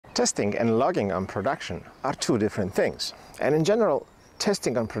Testing and logging on production are two different things. And in general,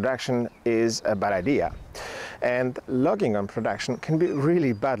 testing on production is a bad idea. And logging on production can be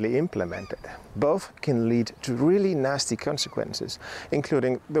really badly implemented. Both can lead to really nasty consequences,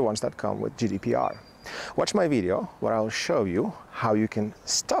 including the ones that come with GDPR. Watch my video where I'll show you how you can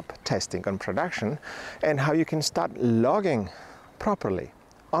stop testing on production and how you can start logging properly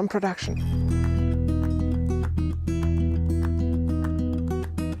on production.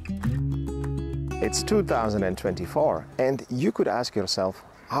 It's 2024 and you could ask yourself,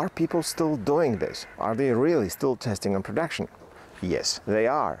 are people still doing this? Are they really still testing on production? Yes, they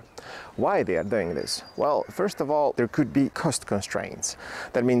are. Why they are doing this? Well, first of all, there could be cost constraints.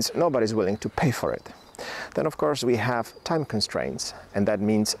 That means nobody's willing to pay for it. Then, of course, we have time constraints, and that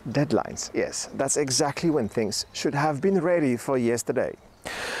means deadlines. Yes, that's exactly when things should have been ready for yesterday.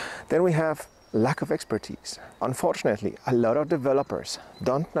 Then we have lack of expertise. Unfortunately, a lot of developers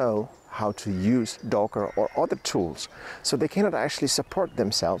don't know how to use Docker or other tools, so they cannot actually support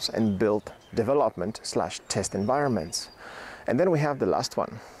themselves and build development/test environments. And then we have the last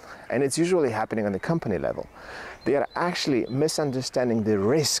one, and it's usually happening on the company level. They are actually misunderstanding the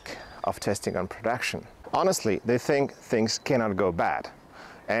risk of testing on production. Honestly, they think things cannot go bad,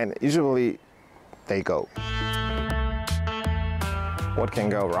 and usually they go. What can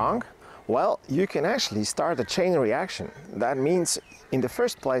go wrong? Well, you can actually start a chain reaction. That means, in the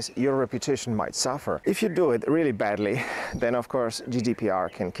first place, your reputation might suffer. If you do it really badly, then of course GDPR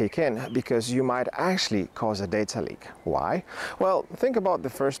can kick in because you might actually cause a data leak. Why? Well, think about the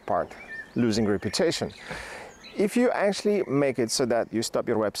first part, losing reputation. If you actually make it so that you stop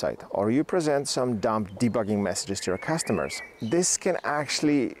your website or you present some dumb debugging messages to your customers, this can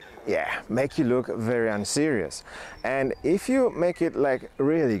actually make you look very unserious. And if you make it like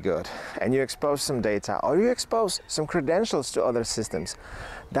really good and you expose some data or you expose some credentials to other systems,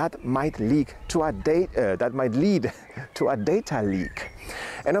 that might lead to a data leak.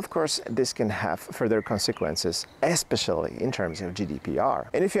 And of course, this can have further consequences, especially in terms of GDPR.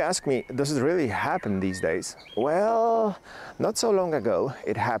 And if you ask me, does it really happen these days? Well, not so long ago,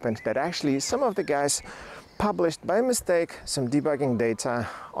 it happened that actually some of the guys published by mistake some debugging data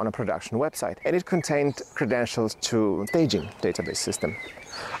on a production website, and it contained credentials to staging database system.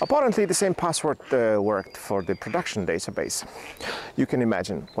 Apparently, the same password worked for the production database. You can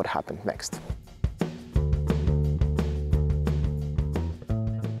imagine what happened next.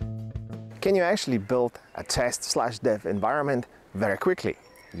 Can you actually build a test/dev environment very quickly?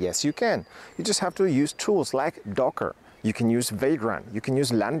 Yes, you can. You just have to use tools like Docker. You can use Vagrant, you can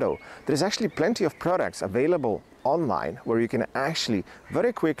use Lando. There's actually plenty of products available online where you can actually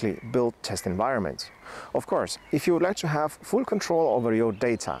very quickly build test environments. Of course, if you would like to have full control over your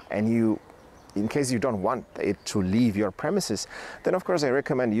data and in case you don't want it to leave your premises, then of course I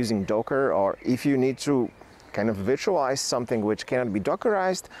recommend using Docker, or if you need to kind of virtualize something which cannot be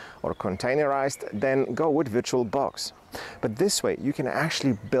Dockerized or containerized, then go with VirtualBox. But this way you can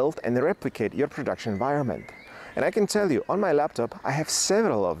actually build and replicate your production environment. And I can tell you, on my laptop, I have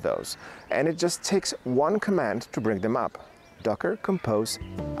several of those, and it just takes one command to bring them up. Docker compose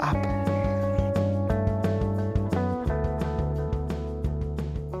up.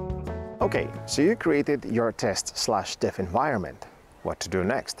 Okay, so you created your test/dev environment. What to do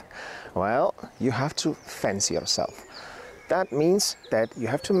next? Well, you have to fence yourself. That means that you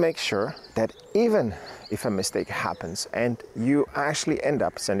have to make sure that even if a mistake happens and you actually end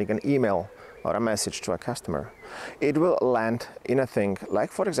up sending an email or a message to a customer, it will land in a thing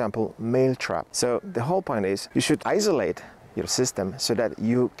like, for example, mail trap. So the whole point is you should isolate your system so that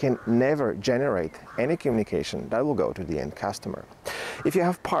you can never generate any communication that will go to the end customer. If you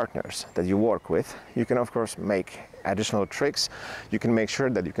have partners that you work with, you can of course make additional tricks. You can make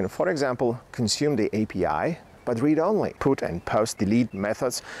sure that you can, for example, consume the API but read only. Put and post delete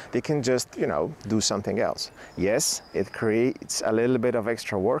methods, they can just, do something else. Yes, it creates a little bit of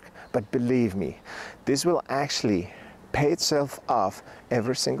extra work, but believe me, this will actually pay itself off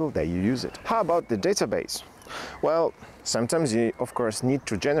every single day you use it. How about the database? Well, sometimes you of course need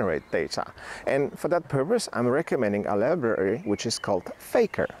to generate data, and for that purpose I'm recommending a library which is called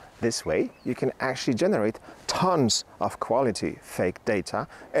Faker. This way you can actually generate tons of quality fake data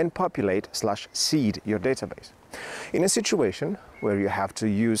and populate/seed your database. In a situation where you have to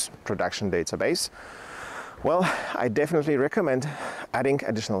use production database, well, I definitely recommend adding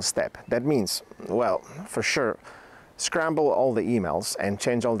additional step. That means, well, for sure, scramble all the emails and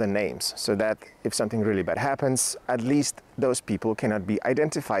change all the names so that if something really bad happens, at least those people cannot be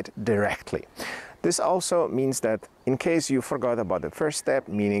identified directly. This also means that in case you forgot about the first step,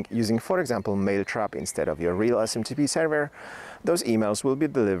 meaning using, for example, Mailtrap instead of your real SMTP server, those emails will be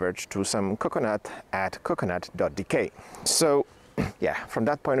delivered to some coconut at coconut.dk. So yeah, from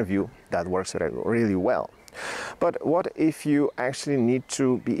that point of view, that works really well. But what if you actually need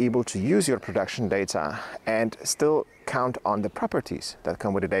to be able to use your production data and still count on the properties that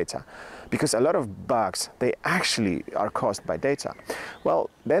come with the data? Because a lot of bugs, they actually are caused by data. Well,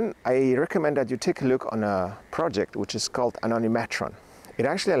 then I recommend that you take a look on a project which is called Anonymatron. It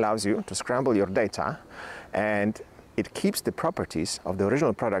actually allows you to scramble your data, and it keeps the properties of the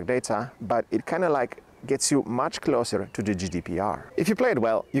original product data, but it kind of like gets you much closer to the GDPR. If you play it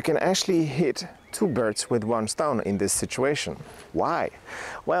well, you can actually hit two birds with one stone in this situation. Why?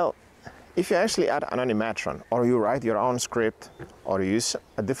 Well, if you actually add Anonymatron, or you write your own script, or use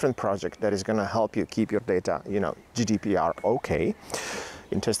a different project that is going to help you keep your data, GDPR okay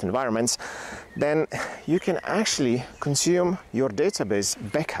in test environments, then you can actually consume your database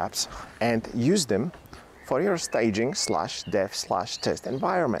backups and use them for your staging /dev/test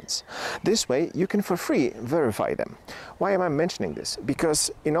environments. This way you can for free verify them. Why am I mentioning this?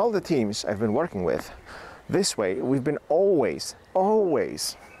 Because in all the teams I've been working with, this way we've been always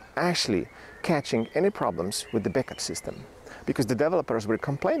actually catching any problems with the backup system. Because the developers were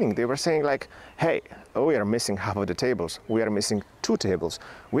complaining, they were saying like, hey, we are missing half of the tables, we are missing 2 tables,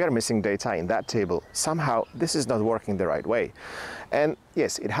 we are missing data in that table, somehow this is not working the right way. And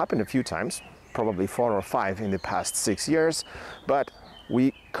yes, it happened a few times, probably 4 or 5 in the past 6 years, but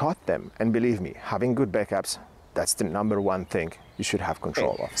we caught them, and believe me, having good backups, that's the #1 thing you should have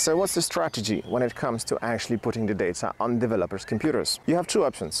control of. So what's the strategy when it comes to actually putting the data on developers' computers? You have 2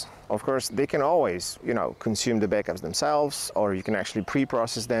 options. Of course, they can always, consume the backups themselves, or you can actually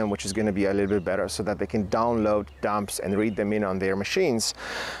pre-process them, which is going to be a little bit better so that they can download dumps and read them in on their machines.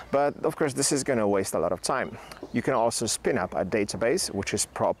 But of course, this is going to waste a lot of time. You can also spin up a database which is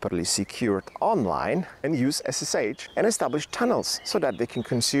properly secured online and use SSH and establish tunnels so that they can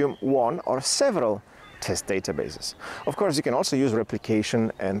consume one or several test databases. Of course, you can also use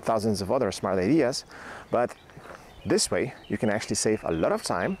replication and thousands of other smart ideas, but this way you can actually save a lot of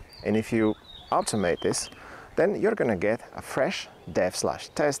time, and if you automate this, then you're gonna get a fresh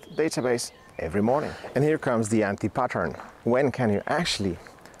dev/test database every morning. And here comes the anti-pattern. When can you actually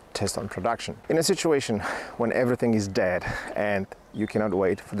test on production? In a situation when everything is dead and you cannot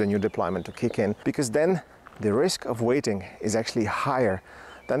wait for the new deployment to kick in, because then the risk of waiting is actually higher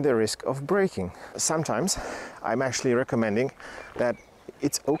than the risk of breaking. Sometimes I'm actually recommending that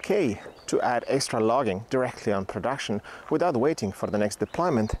it's okay to add extra logging directly on production without waiting for the next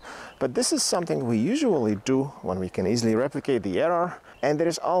deployment, but this is something we usually do when we can easily replicate the error and there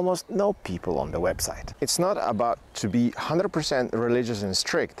is almost no people on the website. It's not about to be 100% religious and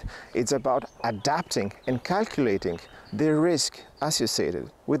strict, it's about adapting and calculating the risk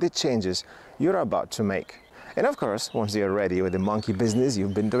associated with the changes you're about to make. And of course, once you're ready with the monkey business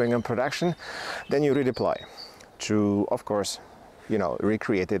you've been doing on production, then you redeploy to, of course,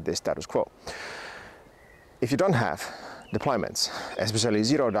 recreated the status quo. If you don't have deployments, especially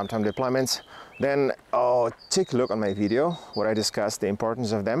zero downtime deployments, then take a look on my video where I discuss the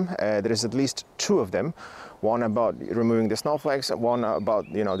importance of them. There is at least 2 of them. One about removing the snowflakes, one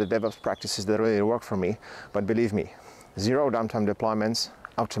about the DevOps practices that really work for me. But believe me, zero downtime deployments,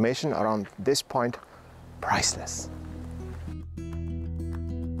 automation around this point, priceless.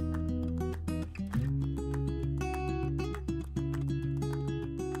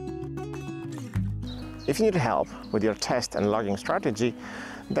 If you need help with your test and logging strategy,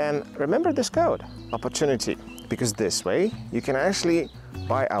 then remember this code, opportunity, because this way you can actually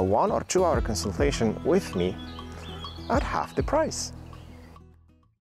buy a 1 or 2 hour consultation with me at half the price.